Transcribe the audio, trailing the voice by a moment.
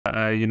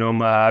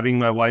having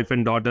my wife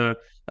and daughter,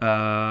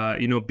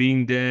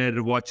 being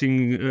there,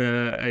 watching,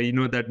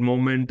 that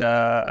moment.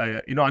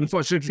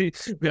 Unfortunately,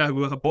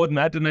 both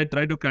Matt and I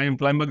tried to climb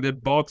up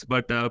that box,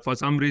 but for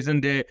some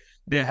reason they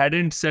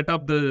hadn't set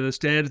up the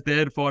stairs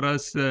there for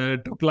us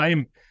to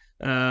climb.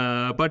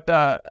 But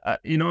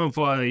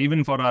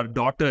for our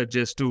daughter,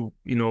 just to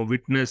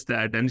witness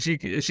that, and she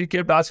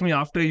kept asking me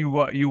after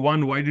you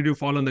won, why did you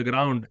fall on the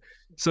ground?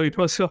 So it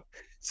was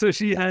so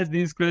she has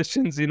these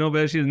questions,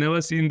 where she's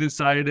never seen this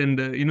side,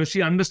 and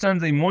she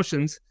understands the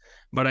emotions.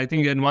 But I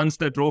think, and once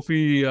the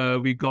trophy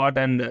we got,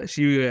 and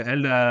she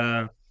held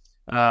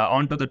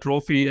onto the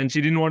trophy, and she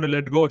didn't want to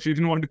let go. She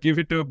didn't want to give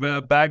it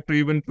to back to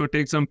even to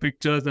take some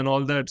pictures and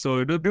all that. So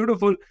it was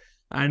beautiful.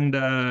 And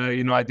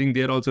I think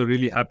they're also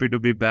really happy to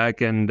be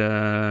back and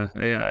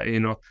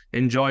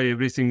enjoy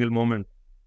every single moment.